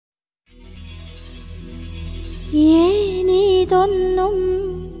ഏനിതൊന്നും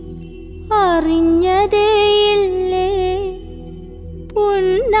അറിഞ്ഞതേയില്ലേ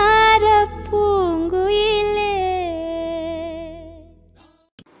പുന്നാരപ്പൂങ്കുയിലേ.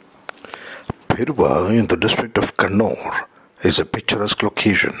 Peruva in the district of Kannur is a picturesque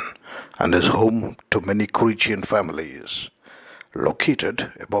location and is home to many Kurichiyan families. Located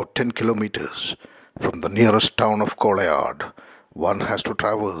about 10 kilometers from the nearest town of Kolayad, one has to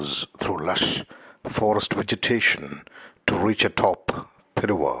traverse through lush forest vegetation to reach atop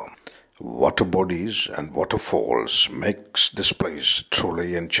Peruva. Water bodies and waterfalls makes this place truly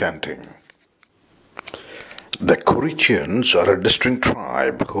enchanting. The Kurichiyans are a distinct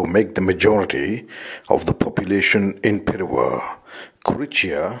tribe who make the majority of the population in Peruva.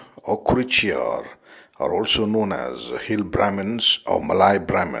 Kurichiya or Kurichiyar are also known as Hill Brahmins or Malai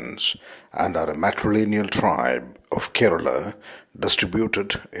Brahmins and are a matrilineal tribe of Kerala distributed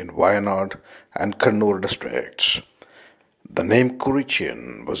in Wayanad and Kannur districts. The name Kurichiyan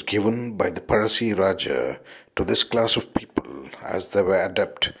was given by the Phazassi Raja to this class of people as they were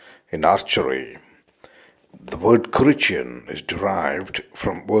adept in archery. The word Kurichiyan is derived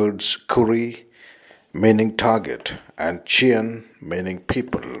from words kuri meaning target and chiyan meaning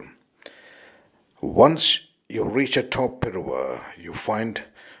people. Once you reach atop Peruva, you find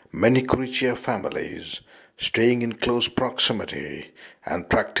many Kurichiya families staying in close proximity and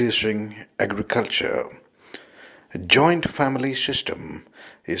practicing agriculture. A joint family system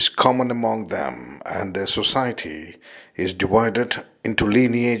is common among them and their society is divided into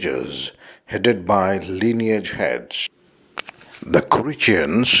lineages headed by lineage heads. The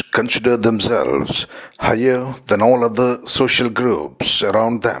Kurichiyans consider themselves higher than all other social groups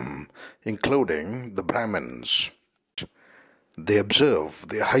around them, including the Brahmins. They observe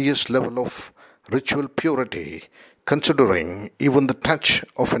the highest level of ritual purity, considering even the touch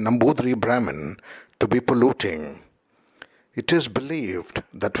of a Nambuthiri Brahmin to be polluting. It is believed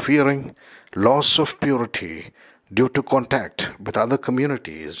that fearing loss of purity due to contact with other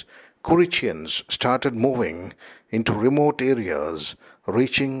communities, Kurichiyans started moving into remote areas,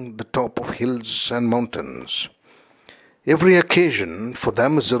 reaching the top of hills and mountains. Every occasion for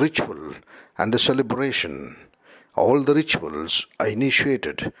them is a ritual and a celebration. All the rituals are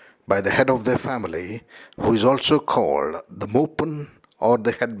initiated by the head of their family, who is also called the Mopan or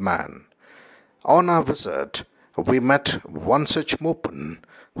the headman. On our visit, we met one such Mopan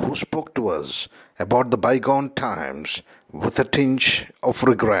who spoke to us about the bygone times with a tinge of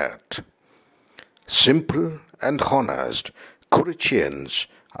regret. Simple and honest, Kurichiyans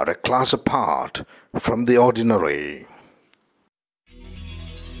are a class apart from the ordinary.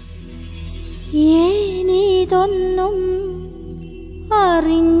 ഏനിതൊന്നും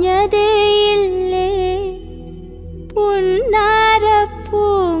അറിഞ്ഞതേയില്ലേ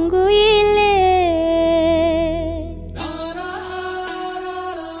പുന്നാരപ്പൂങ്കുയിലേ.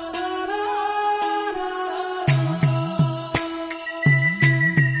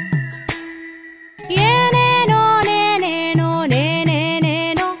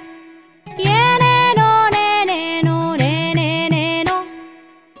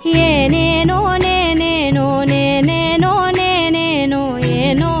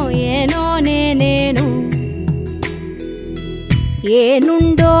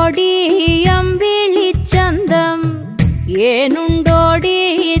 ഏനുണ്ടോടി അമ്പിളിച്ചന്തം ഏനുണ്ടോടി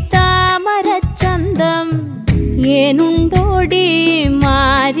താമരച്ചന്തം ഏനുണ്ടോടി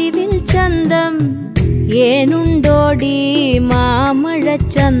മാരിവിൽ ചന്തം ഏനുണ്ടോടി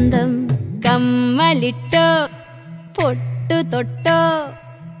മാമഴച്ചന്തം കമ്മലിട്ടോ പൊട്ടു തൊട്ടോ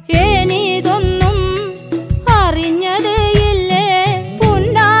ഏനിതൊന്നും